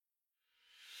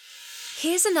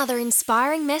Here's another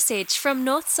inspiring message from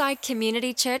Northside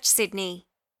Community Church, Sydney.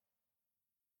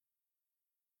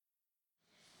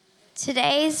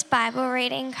 Today's Bible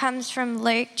reading comes from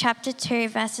Luke chapter 2,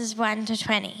 verses 1 to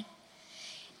 20.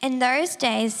 In those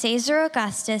days, Caesar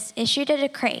Augustus issued a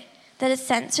decree that a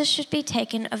census should be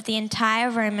taken of the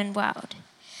entire Roman world.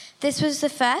 This was the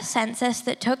first census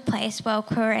that took place while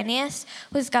Quirinius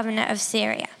was governor of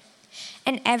Syria,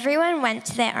 and everyone went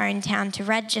to their own town to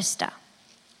register.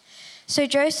 So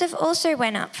Joseph also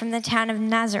went up from the town of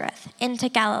Nazareth into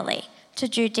Galilee, to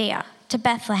Judea, to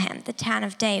Bethlehem, the town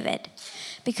of David,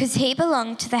 because he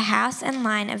belonged to the house and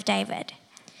line of David.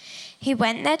 He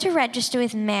went there to register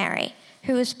with Mary,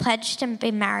 who was pledged to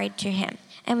be married to him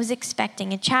and was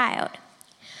expecting a child.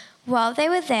 While they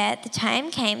were there, the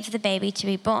time came for the baby to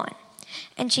be born,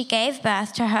 and she gave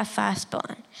birth to her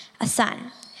firstborn, a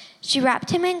son. She wrapped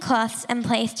him in cloths and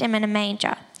placed him in a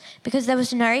manger, because there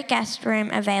was no guest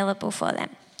room available for them.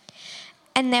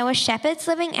 And there were shepherds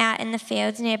living out in the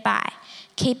fields nearby,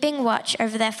 keeping watch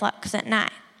over their flocks at night.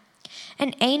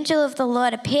 An angel of the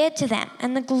Lord appeared to them,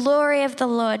 and the glory of the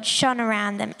Lord shone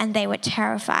around them, and they were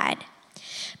terrified.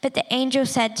 But the angel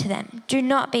said to them, "Do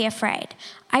not be afraid.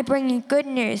 I bring you good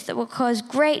news that will cause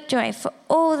great joy for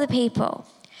all the people.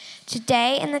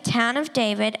 Today in the town of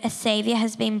David, a Savior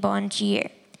has been born to you.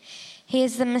 He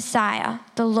is the Messiah,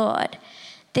 the Lord.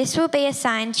 This will be a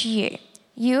sign to you.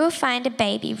 You will find a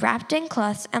baby wrapped in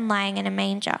cloths and lying in a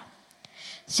manger."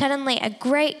 Suddenly, a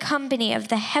great company of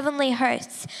the heavenly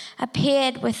hosts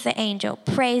appeared with the angel,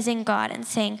 praising God and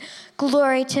saying,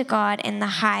 "Glory to God in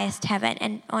the highest heaven,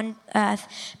 and on earth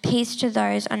peace to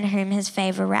those on whom his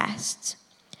favor rests."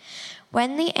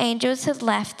 When the angels had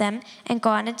left them and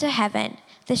gone into heaven,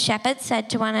 the shepherds said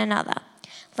to one another,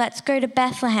 "Let's go to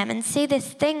Bethlehem and see this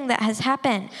thing that has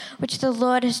happened, which the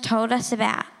Lord has told us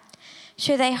about."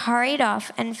 So they hurried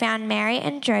off and found Mary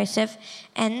and Joseph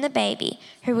and the baby,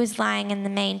 who was lying in the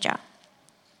manger.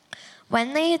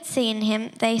 When they had seen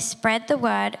him, they spread the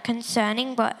word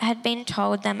concerning what had been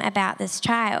told them about this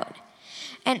child.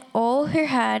 And all who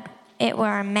heard it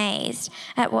were amazed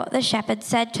at what the shepherds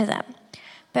said to them.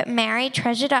 But Mary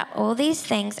treasured up all these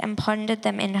things and pondered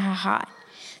them in her heart.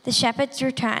 The shepherds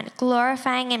returned,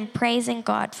 glorifying and praising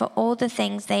God for all the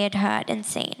things they had heard and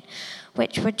seen,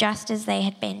 which were just as they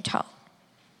had been told.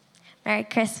 Merry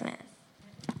Christmas.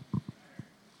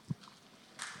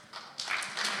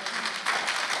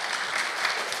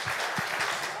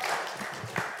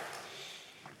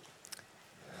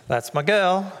 That's my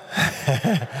girl.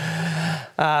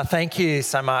 Thank you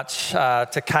so much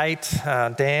to Kate,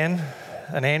 Dan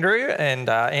and Andrew and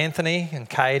Anthony and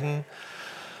Caden.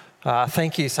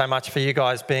 Thank you so much for you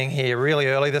guys being here really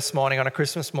early this morning on a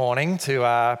Christmas morning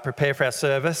to prepare for our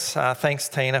service. Thanks,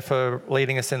 Tina, for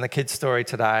leading us in the kids' story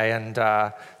today, and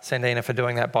Sandina for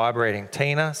doing that Bible reading.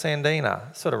 Tina, Sandina,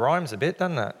 sort of rhymes a bit,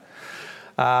 doesn't it?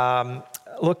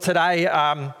 Look, today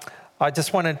I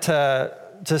just wanted to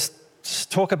just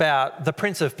talk about the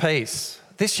Prince of Peace.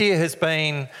 This year has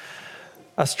been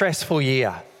a stressful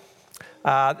year.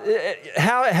 How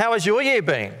has your year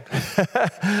been?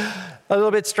 A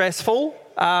little bit stressful.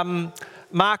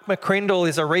 Mark McCrindle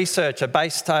is a researcher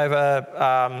based over,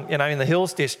 in the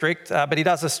Hills District, but he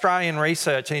does Australian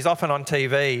research and he's often on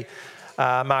TV,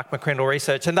 Mark McCrindle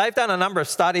Research. And they've done a number of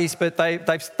studies, but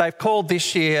they've called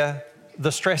this year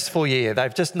the stressful year.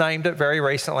 They've just named it very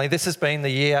recently. This has been the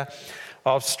year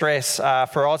of stress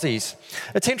for Aussies.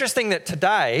 It's interesting that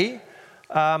today,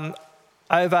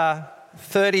 over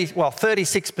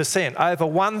 36%, over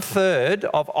 1/3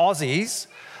 of Aussies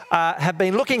have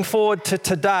been looking forward to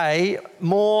today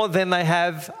more than they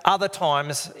have other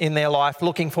times in their life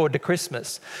looking forward to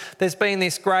Christmas. There's been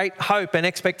this great hope and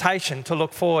expectation to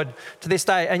look forward to this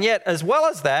day. And yet, as well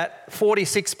as that,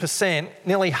 46%,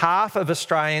 nearly half of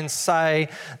Australians say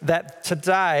that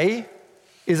today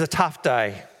is a tough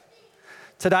day.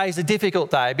 Today's a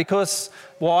difficult day because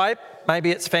why? Maybe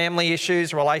it's family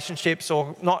issues, relationships,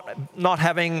 or not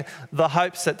having the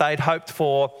hopes that they'd hoped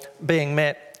for being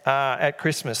met at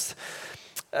Christmas.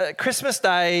 Christmas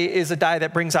Day is a day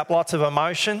that brings up lots of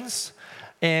emotions,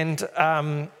 and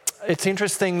it's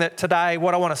interesting that today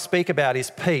what I want to speak about is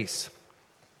peace.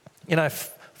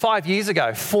 5 years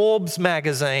ago, Forbes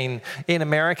magazine in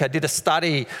America did a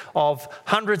study of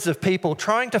hundreds of people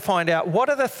trying to find out what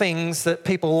are the things that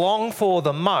people long for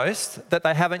the most that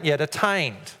they haven't yet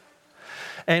attained.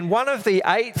 And one of the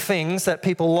 8 things that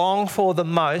people long for the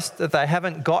most that they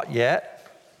haven't got yet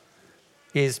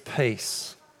is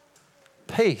peace.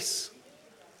 Peace.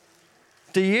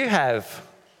 Do you have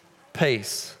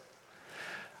peace?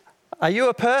 Are you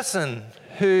a person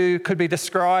who could be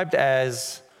described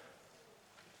as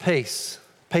peace,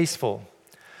 peaceful.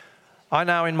 I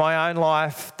know in my own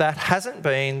life that hasn't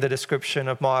been the description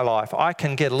of my life. I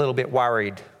can get a little bit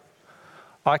worried.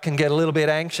 I can get a little bit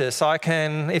anxious.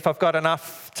 If I've got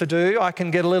enough to do, I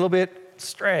can get a little bit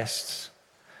stressed.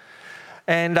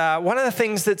 And one of the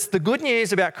things that's the good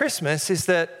news about Christmas is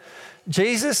that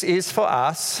Jesus is for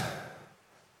us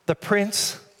the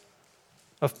Prince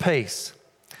of Peace.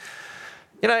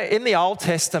 You know, in the Old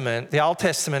Testament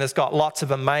has got lots of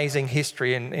amazing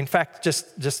history. And in fact,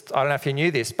 just I don't know if you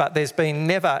knew this, but there's been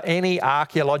never any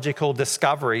archaeological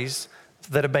discoveries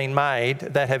that have been made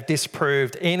that have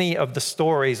disproved any of the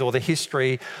stories or the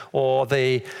history or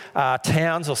the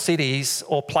towns or cities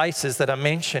or places that are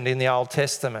mentioned in the Old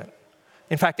Testament.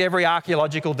 In fact, every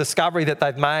archaeological discovery that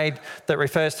they've made that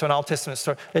refers to an Old Testament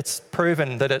story, it's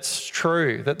proven that it's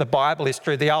true, that the Bible is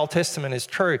true, the Old Testament is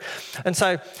true. And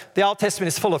so the Old Testament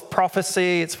is full of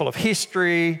prophecy, it's full of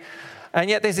history, and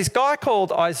yet there's this guy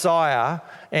called Isaiah,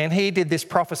 and he did this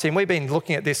prophecy, and we've been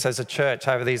looking at this as a church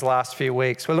over these last few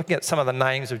weeks. We're looking at some of the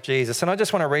names of Jesus, and I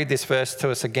just want to read this verse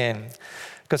to us again,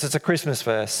 because it's a Christmas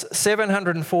verse.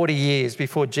 740 years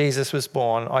before Jesus was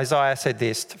born, Isaiah said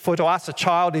this, "For to us a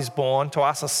child is born, to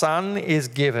us a son is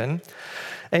given,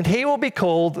 and he will be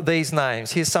called these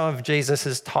names." Here's some of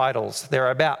Jesus' titles. There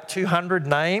are about 200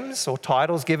 names or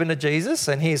titles given to Jesus,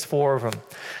 and here's 4 of them.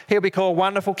 He'll be called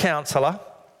Wonderful Counselor,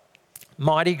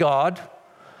 Mighty God,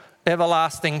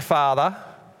 Everlasting Father,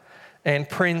 and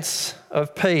Prince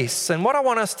of Peace. And what I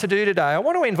want us to do today, I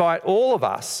want to invite all of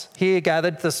us here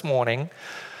gathered this morning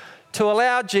to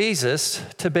allow Jesus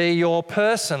to be your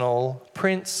personal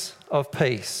Prince of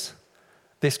Peace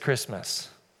this Christmas.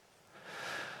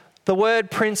 The word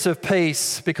Prince of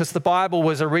Peace, because the Bible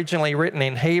was originally written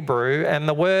in Hebrew, and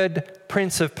the word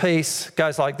Prince of Peace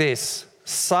goes like this,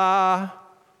 Sar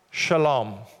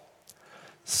Shalom.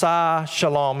 Sar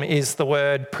Shalom is the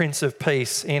word Prince of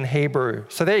Peace in Hebrew.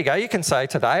 So there you go. You can say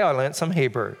today, I learnt some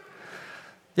Hebrew.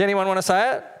 Anyone want to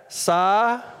say it?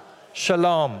 Sar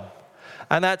Shalom.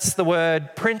 And that's the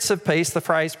word Prince of Peace, the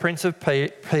phrase Prince of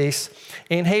Peace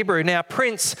in Hebrew. Now,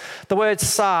 Prince, the word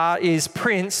Sar is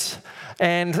Prince,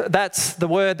 and that's the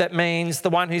word that means the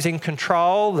one who's in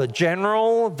control, the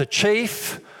general, the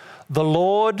chief, the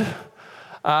Lord,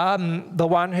 the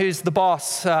one who's the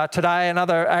boss. Today,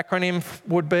 another acronym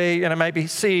would be, maybe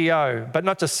CEO, but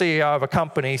not just CEO of a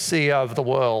company, CEO of the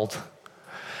world.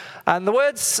 And the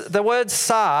word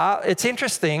Sar, it's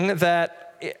interesting that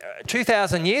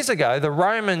 2,000 years ago, the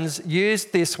Romans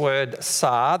used this word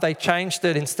Sar. They changed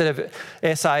it instead of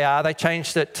S-A-R, they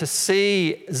changed it to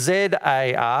C-Z-A-R,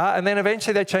 and then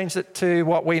eventually they changed it to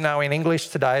what we know in English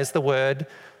today as the word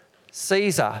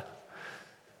Caesar.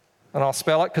 And I'll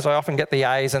spell it because I often get the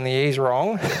A's and the E's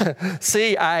wrong.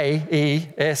 C-A-E-S-A-R.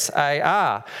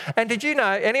 And did you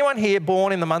know, anyone here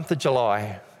born in the month of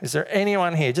July? Is there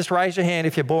anyone here? Just raise your hand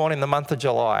if you're born in the month of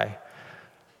July.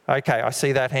 Okay, I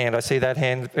see that hand.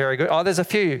 Very good. Oh, there's a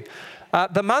few.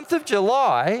 The month of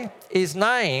July is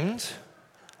named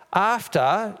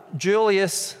after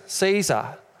Julius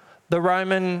Caesar, the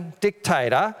Roman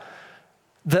dictator.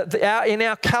 In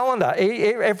our calendar,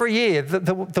 every year,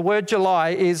 the word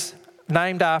July is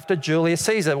named after Julius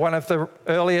Caesar, one of the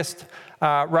earliest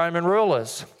Roman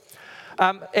rulers.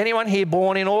 Anyone here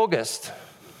born in August?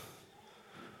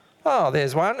 Oh,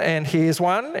 there's one, and here's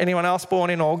one. Anyone else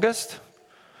born in August?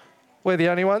 We're the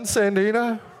only ones,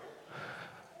 Sandina.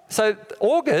 So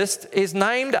August is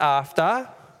named after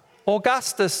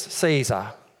Augustus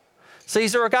Caesar.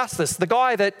 Caesar Augustus, the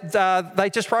guy that they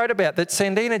just wrote about, that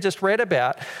Sandina just read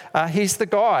about, he's the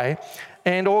guy.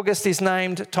 And August is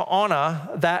named to honour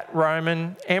that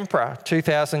Roman emperor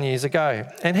 2,000 years ago.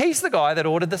 And he's the guy that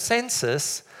ordered the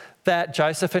census that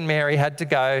Joseph and Mary had to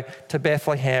go to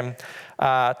Bethlehem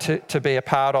to be a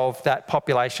part of that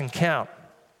population count.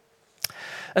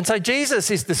 And so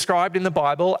Jesus is described in the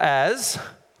Bible as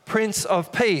Prince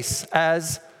of Peace,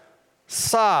 as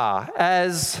Sar,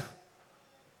 as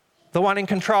the one in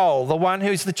control, the one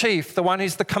who's the chief, the one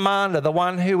who's the commander, the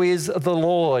one who is the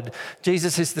Lord.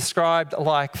 Jesus is described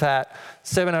like that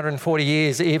 740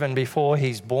 years even before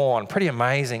he's born. Pretty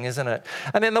amazing, isn't it?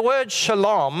 And then the word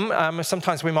shalom,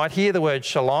 sometimes we might hear the word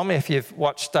shalom. If you've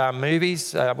watched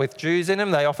movies with Jews in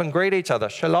them, they often greet each other,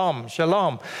 shalom,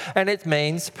 shalom. And it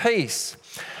means peace.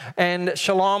 And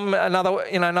shalom,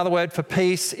 another word for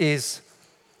peace is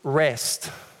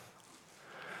rest,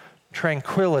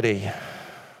 tranquility,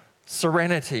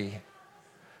 serenity.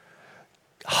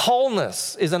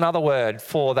 Wholeness is another word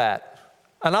for that.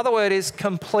 Another word is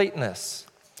completeness.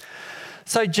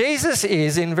 So Jesus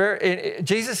is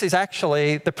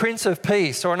actually the Prince of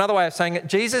Peace, or another way of saying it,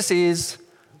 Jesus is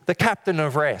the captain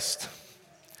of rest.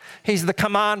 He's the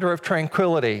commander of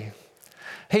tranquility.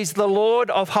 He's the Lord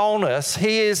of wholeness.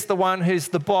 He is the one who's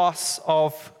the boss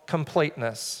of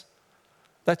completeness.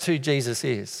 That's who Jesus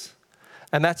is.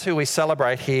 And that's who we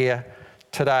celebrate here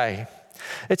today.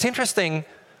 It's interesting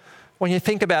when you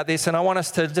think about this, and I want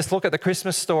us to just look at the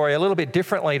Christmas story a little bit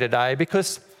differently today,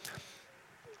 because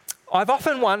I've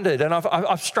often wondered, and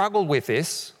I've struggled with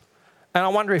this, and I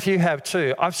wonder if you have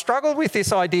too. I've struggled with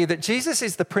this idea that Jesus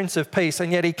is the Prince of Peace,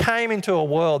 and yet he came into a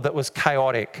world that was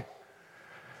chaotic.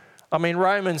 I mean,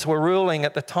 Romans were ruling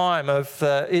at the time of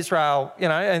Israel,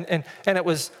 and it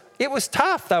was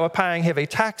tough. They were paying heavy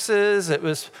taxes. It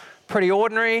was pretty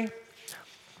ordinary.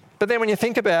 But then when you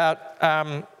think about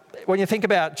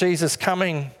Jesus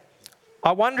coming,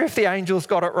 I wonder if the angels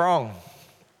got it wrong.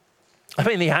 I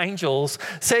mean, the angels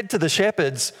said to the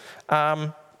shepherds,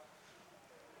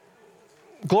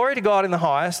 glory to God in the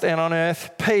highest, and on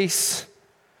earth peace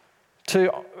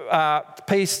to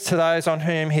those on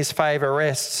whom his favour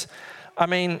rests. I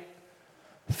mean,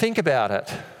 think about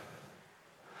it.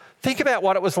 Think about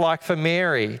what it was like for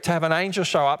Mary to have an angel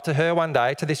show up to her one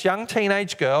day, to this young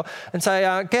teenage girl, and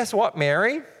say, guess what,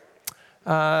 Mary?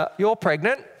 You're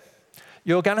pregnant.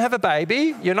 You're going to have a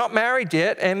baby. You're not married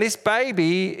yet, and this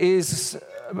baby is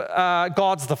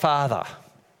God's the Father.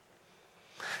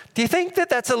 Do you think that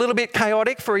that's a little bit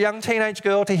chaotic for a young teenage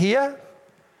girl to hear?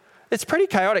 It's pretty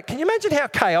chaotic. Can you imagine how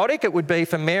chaotic it would be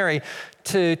for Mary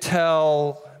to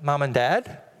tell Mum and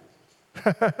Dad?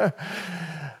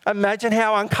 Imagine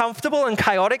how uncomfortable and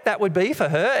chaotic that would be for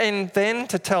her. And then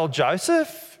to tell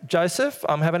Joseph,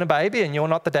 I'm having a baby and you're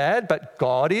not the dad, but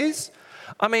God is.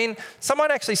 I mean, someone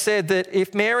actually said that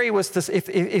if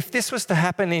this was to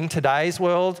happen in today's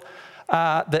world,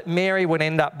 that Mary would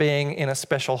end up being in a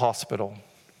special hospital.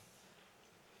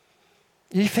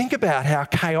 You think about how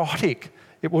chaotic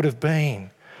it would have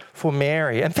been for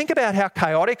Mary. And think about how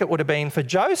chaotic it would have been for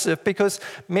Joseph, because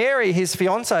Mary, his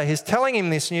fiancée, is telling him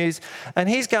this news and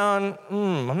he's going,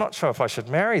 I'm not sure if I should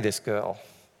marry this girl.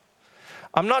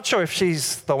 I'm not sure if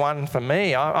she's the one for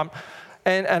me. And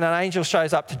an angel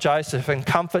shows up to Joseph and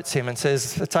comforts him and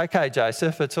says, it's okay,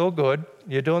 Joseph, it's all good.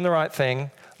 You're doing the right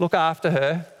thing. Look after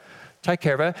her. Take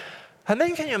care of her. And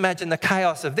then can you imagine the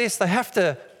chaos of this? They have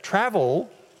to travel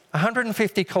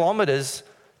 150 kilometres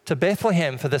to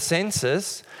Bethlehem for the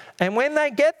census. And when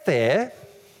they get there,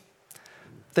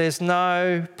 there's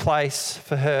no place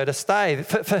for her to stay.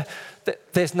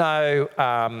 There's no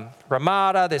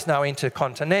Ramada, there's no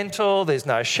Intercontinental, there's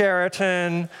no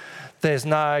Sheraton, there's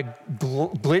no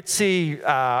glitzy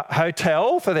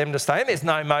hotel for them to stay in, there's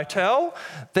no motel,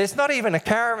 there's not even a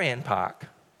caravan park.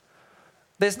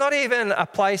 There's not even a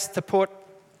place to put,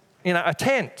 a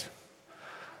tent.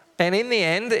 And in the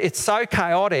end, it's so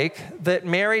chaotic that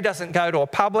Mary doesn't go to a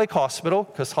public hospital,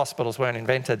 because hospitals weren't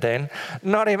invented then,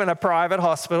 not even a private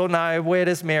hospital. No, where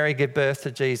does Mary give birth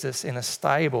to Jesus? In a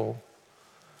stable.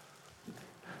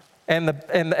 And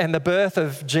the birth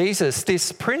of Jesus,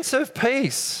 this Prince of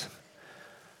Peace,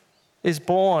 is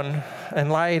born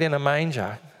and laid in a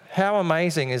manger. How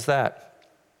amazing is that?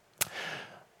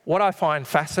 What I find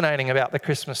fascinating about the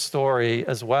Christmas story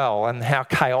as well, and how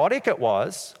chaotic it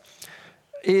was,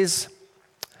 is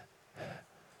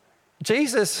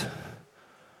Jesus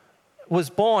was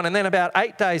born, and then about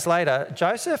 8 days later,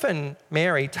 Joseph and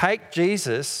Mary take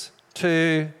Jesus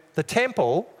to the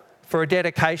temple for a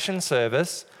dedication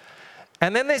service.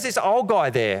 And then there's this old guy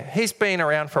there. He's been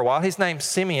around for a while. His name's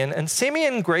Simeon. And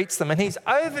Simeon greets them, and he's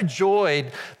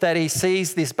overjoyed that he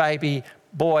sees this baby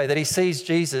boy, that he sees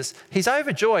Jesus. He's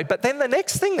overjoyed. But then the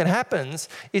next thing that happens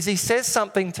is he says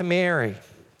something to Mary.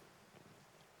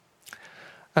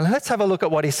 And let's have a look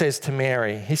at what he says to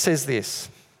Mary. He says this: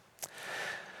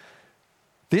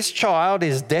 this child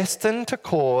is destined to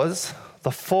cause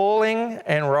the falling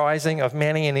and rising of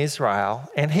many in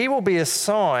Israel, and he will be a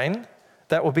sign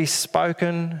that will be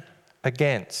spoken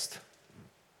against,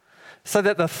 so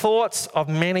that the thoughts of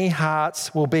many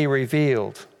hearts will be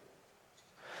revealed.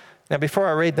 Now, before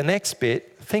I read the next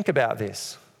bit, think about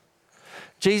this.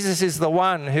 Jesus is the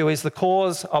one who is the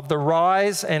cause of the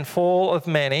rise and fall of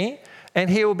many, and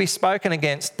he will be spoken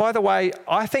against. By the way,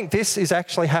 I think this is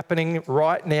actually happening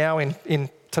right now in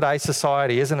today's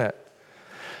society, isn't it?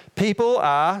 People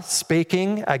are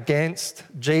speaking against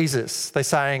Jesus. They're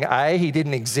saying, A, he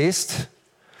didn't exist.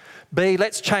 B,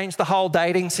 let's change the whole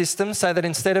dating system so that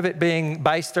instead of it being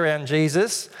based around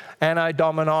Jesus, Anno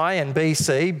Domini and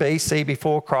BC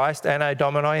before Christ, Anno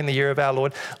Domini in the year of our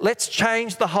Lord, let's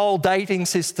change the whole dating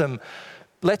system.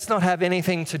 Let's not have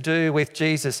anything to do with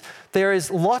Jesus. There is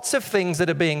lots of things that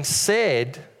are being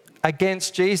said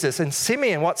against Jesus. And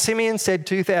what Simeon said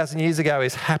 2,000 years ago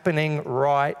is happening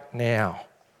right now.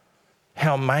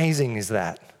 How amazing is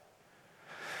that?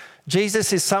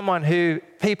 Jesus is someone who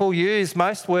people use,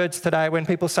 most words today, when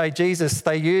people say Jesus,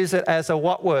 they use it as a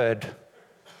what word?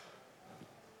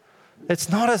 It's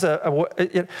not as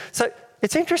so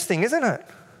it's interesting, isn't it?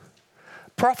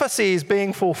 Prophecy is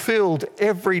being fulfilled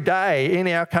every day in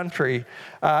our country.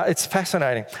 It's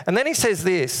fascinating. And then he says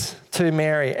this to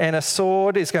Mary, and a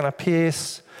sword is going to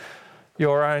pierce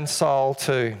your own soul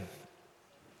too.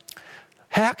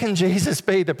 How can Jesus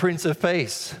be the Prince of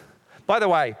Peace? By the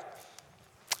way,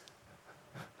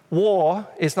 war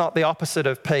is not the opposite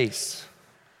of peace.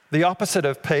 The opposite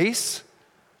of peace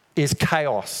is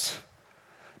chaos.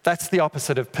 That's the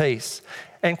opposite of peace.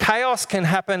 And chaos can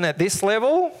happen at this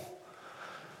level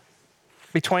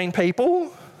between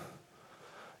people.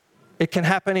 It can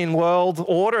happen in world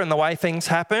order and the way things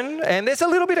happen. And there's a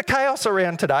little bit of chaos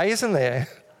around today, isn't there?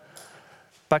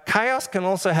 But chaos can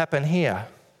also happen here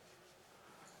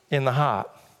in the heart.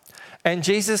 And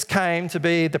Jesus came to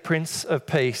be the Prince of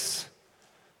Peace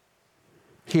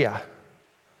here.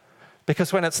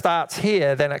 Because when it starts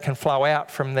here, then it can flow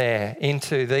out from there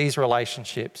into these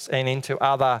relationships and into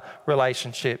other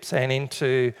relationships and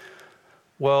into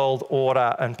world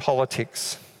order and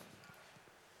politics.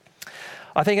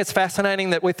 I think it's fascinating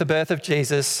that with the birth of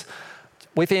Jesus,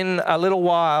 within a little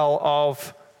while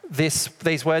of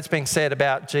these words being said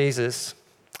about Jesus,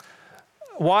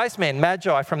 wise men,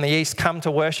 magi from the east, come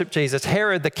to worship Jesus.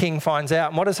 Herod the king finds out,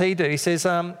 and what does he do? He says,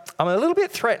 I'm a little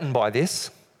bit threatened by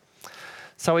this.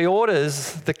 So he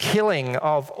orders the killing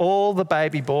of all the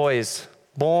baby boys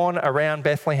born around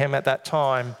Bethlehem at that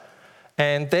time.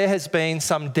 And there has been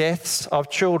some deaths of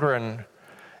children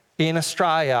in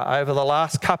Australia over the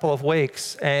last couple of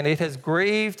weeks, and it has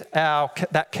grieved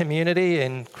that community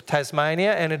in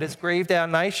Tasmania, and it has grieved our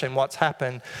nation, what's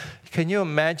happened. Can you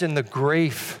imagine the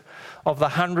grief of the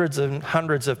hundreds and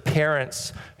hundreds of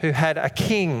parents who had a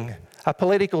king, a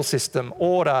political system,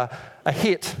 order a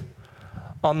hit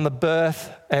on the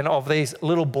birth and of these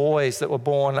little boys that were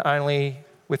born only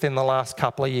within the last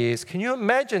couple of years? Can you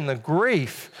imagine the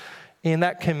grief in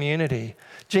that community?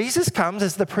 Jesus comes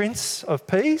as the Prince of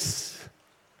Peace.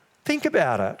 Think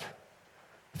about it.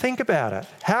 Think about it.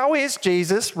 How is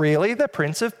Jesus really the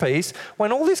Prince of Peace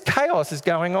when all this chaos is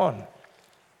going on?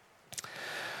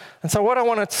 And so what I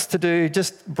want us to do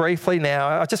just briefly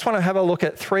now, I just want to have a look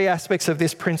at three aspects of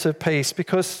this Prince of Peace,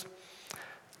 because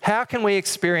how can we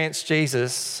experience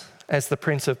Jesus as the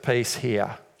Prince of Peace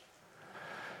here?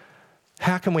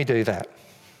 How can we do that?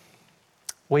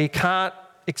 We can't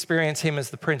experience him as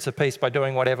the Prince of Peace by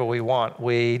doing whatever we want.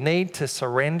 We need to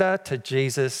surrender to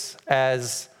Jesus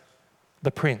as the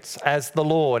Prince, as the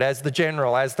Lord, as the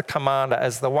General, as the Commander,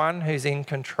 as the one who's in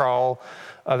control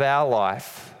of our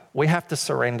life. We have to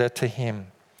surrender to him.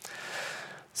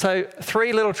 So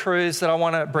 3 little truths that I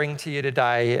want to bring to you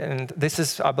today, and this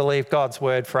is, I believe, God's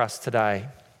word for us today.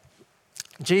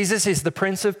 Jesus is the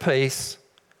Prince of Peace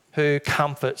who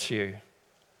comforts you.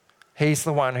 He's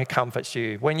the one who comforts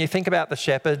you. When you think about the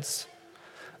shepherds,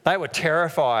 they were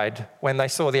terrified when they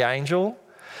saw the angel.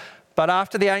 But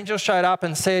after the angel showed up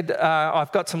and said,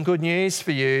 I've got some good news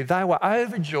for you, they were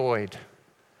overjoyed.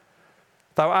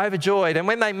 They were overjoyed. And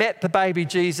when they met the baby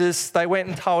Jesus, they went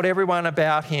and told everyone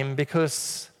about him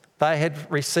because they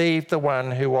had received the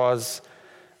one who was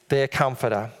their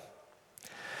comforter.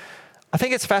 I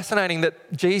think it's fascinating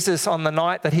that Jesus, on the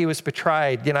night that he was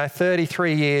betrayed,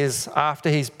 33 years after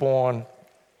he's born,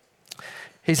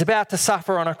 he's about to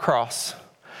suffer on a cross.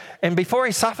 And before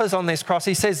he suffers on this cross,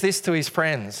 he says this to his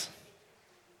friends.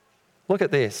 Look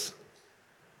at this.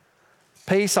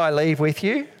 Peace I leave with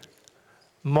you.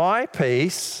 My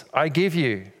peace I give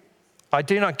you. I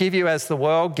do not give you as the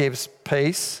world gives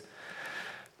peace.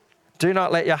 Do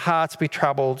not let your hearts be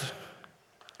troubled,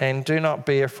 and do not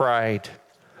be afraid.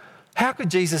 How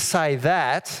could Jesus say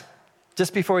that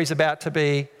just before he's about to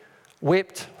be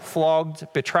whipped,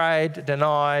 flogged, betrayed,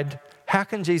 denied? How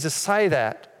can Jesus say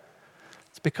that?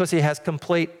 It's because he has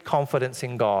complete confidence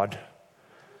in God.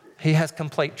 He has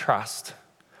complete trust.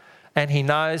 And he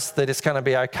knows that it's going to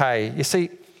be okay. You see,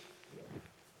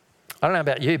 I don't know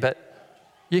about you, but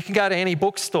you can go to any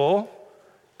bookstore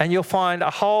and you'll find a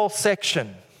whole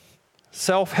section,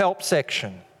 self-help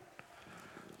section,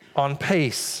 on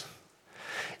peace.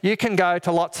 You can go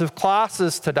to lots of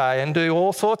classes today and do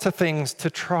all sorts of things to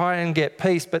try and get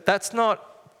peace, but that's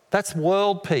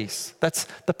world peace. That's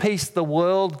the peace the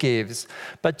world gives.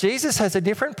 But Jesus has a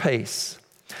different peace.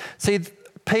 See,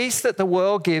 peace that the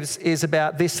world gives is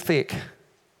about this thick,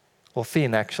 or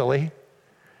thin actually.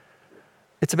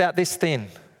 It's about this thin.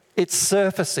 It's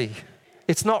surfacey.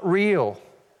 It's not real.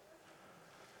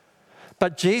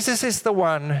 But Jesus is the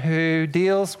one who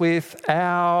deals with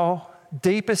our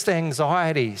deepest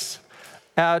anxieties,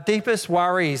 our deepest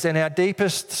worries and our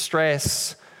deepest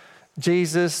stress.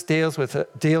 Jesus deals with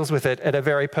it at a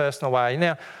very personal way.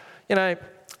 Now,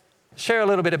 share a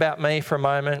little bit about me for a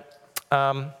moment.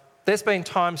 There's been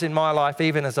times in my life,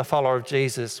 even as a follower of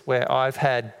Jesus, where I've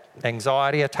had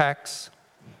anxiety attacks,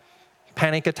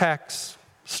 panic attacks,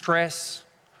 stress,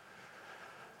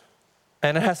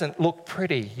 and it hasn't looked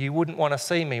pretty. You wouldn't want to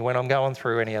see me when I'm going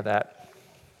through any of that.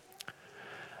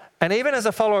 And even as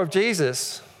a follower of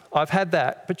Jesus, I've had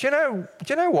that. But do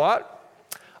you know what?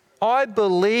 I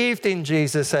believed in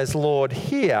Jesus as Lord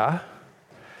here,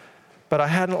 but I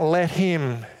hadn't let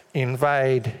him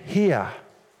invade here.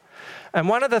 And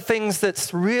one of the things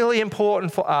that's really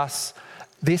important for us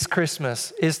this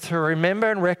Christmas is to remember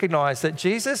and recognize that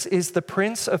Jesus is the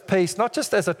Prince of Peace, not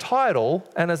just as a title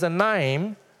and as a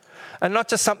name, and not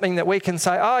just something that we can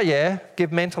say, oh yeah,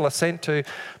 give mental assent to,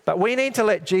 but we need to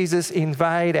let Jesus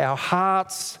invade our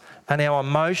hearts and our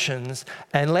emotions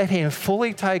and let him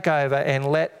fully take over and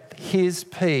let his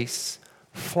peace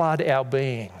flood our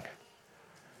being.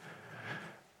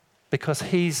 Because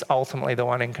he's ultimately the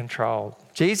one in control.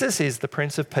 Jesus is the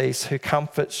Prince of Peace who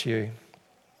comforts you.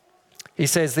 He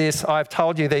says this, I've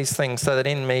told you these things so that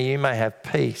in me you may have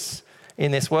peace.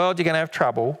 In this world you're going to have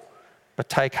trouble, but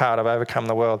take heart, I've overcome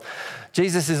the world.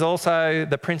 Jesus is also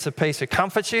the Prince of Peace who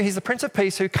comforts you. He's the Prince of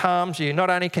Peace who calms you. Not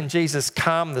only can Jesus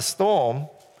calm the storm,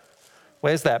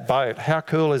 where's that boat? How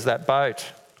cool is that boat?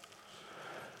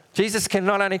 Jesus can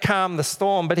not only calm the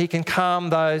storm, but he can calm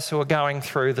those who are going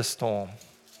through the storm.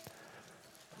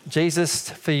 Jesus,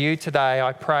 for you today,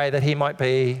 I pray that he might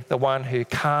be the one who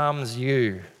calms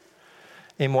you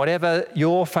in whatever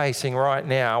you're facing right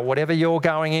now, whatever you're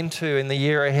going into in the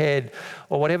year ahead,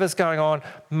 or whatever's going on.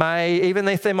 Even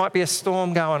if there might be a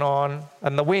storm going on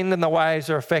and the wind and the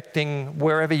waves are affecting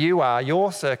wherever you are,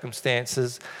 your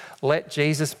circumstances, let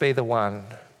Jesus be the one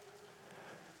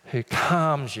who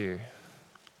calms you,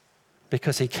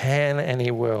 because he can and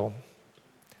he will.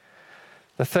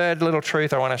 The third little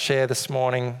truth I want to share this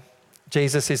morning,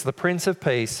 Jesus is the Prince of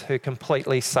Peace who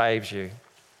completely saves you.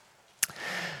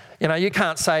 You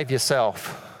can't save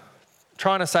yourself.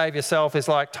 Trying to save yourself is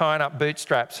like tying up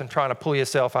bootstraps and trying to pull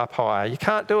yourself up higher. You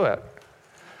can't do it.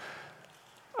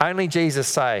 Only Jesus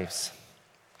saves.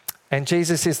 And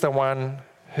Jesus is the one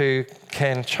who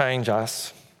can change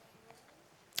us.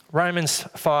 Romans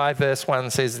 5 verse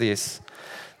 1 says this,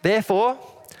 therefore,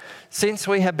 since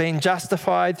we have been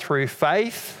justified through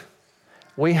faith,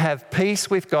 we have peace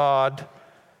with God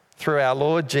through our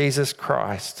Lord Jesus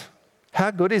Christ. How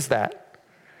good is that?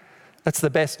 That's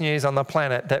the best news on the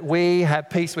planet, that we have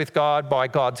peace with God by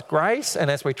God's grace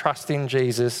and as we trust in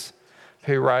Jesus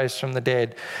who rose from the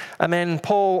dead. And then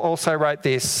Paul also wrote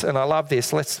this, and I love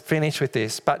this. Let's finish with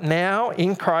this. But now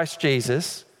in Christ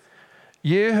Jesus,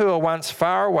 you who were once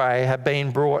far away have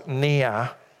been brought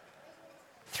near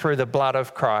through the blood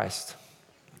of Christ.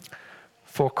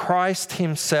 For Christ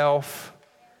himself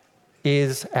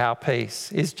is our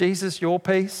peace. Is Jesus your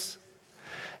peace?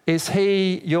 Is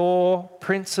he your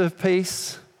Prince of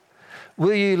Peace?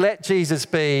 Will you let Jesus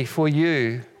be for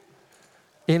you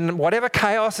in whatever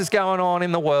chaos is going on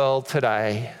in the world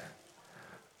today?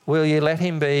 Will you let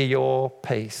him be your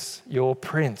peace, your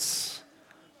Prince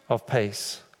of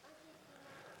Peace?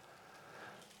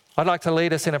 I'd like to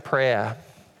lead us in a prayer.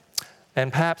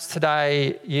 And perhaps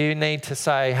today you need to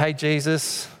say, hey,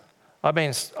 Jesus, I've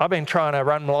been trying to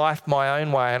run life my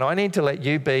own way, and I need to let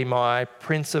you be my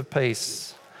Prince of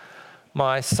Peace,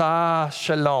 my Sar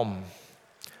Shalom,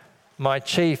 my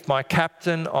chief, my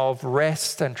captain of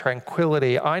rest and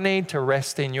tranquility. I need to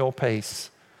rest in your peace.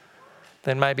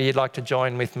 Then maybe you'd like to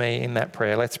join with me in that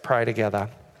prayer. Let's pray together.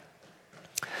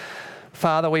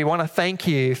 Father, we want to thank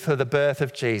you for the birth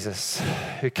of Jesus,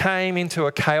 who came into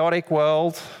a chaotic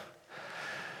world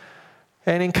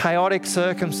and in chaotic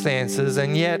circumstances,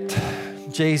 and yet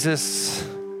Jesus,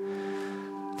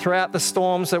 throughout the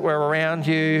storms that were around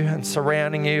you and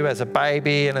surrounding you as a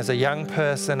baby and as a young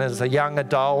person, as a young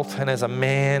adult and as a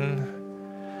man,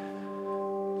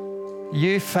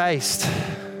 you faced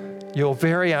your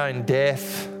very own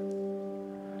death.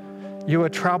 You were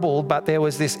troubled, but there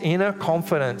was this inner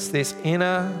confidence, this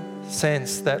inner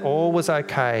sense that all was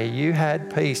okay. You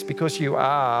had peace because you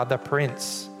are the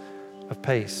Prince of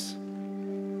Peace.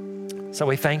 So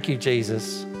we thank you,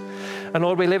 Jesus. And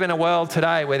Lord, we live in a world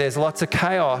today where there's lots of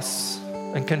chaos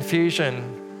and confusion,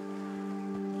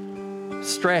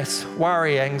 stress,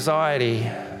 worry, anxiety.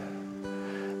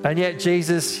 And yet,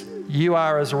 Jesus, you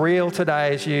are as real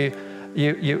today as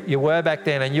you were back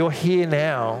then, and you're here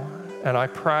now. And I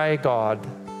pray, God,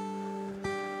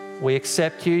 We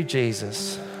accept you,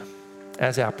 Jesus,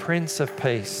 as our Prince of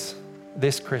Peace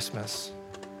this Christmas.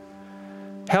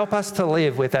 Help us to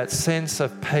live with that sense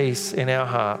of peace in our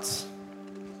hearts,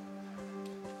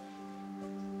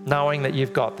 knowing that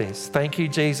you've got this. Thank you,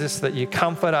 Jesus, that you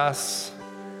comfort us,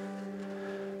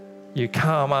 you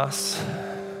calm us,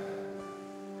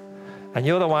 and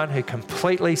you're the one who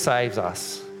completely saves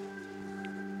us.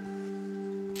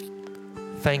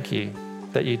 Thank you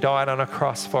that you died on a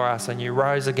cross for us and you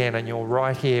rose again and you're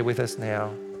right here with us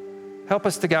now. Help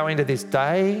us to go into this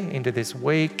day, into this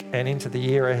week, and into the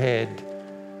year ahead,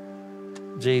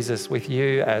 Jesus, with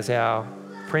you as our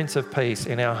Prince of Peace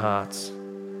in our hearts.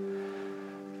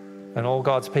 And all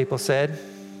God's people said,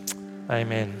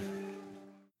 Amen.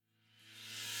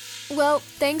 Well,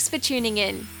 thanks for tuning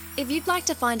in. If you'd like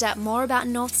to find out more about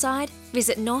Northside,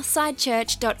 visit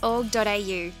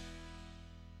northsidechurch.org.au.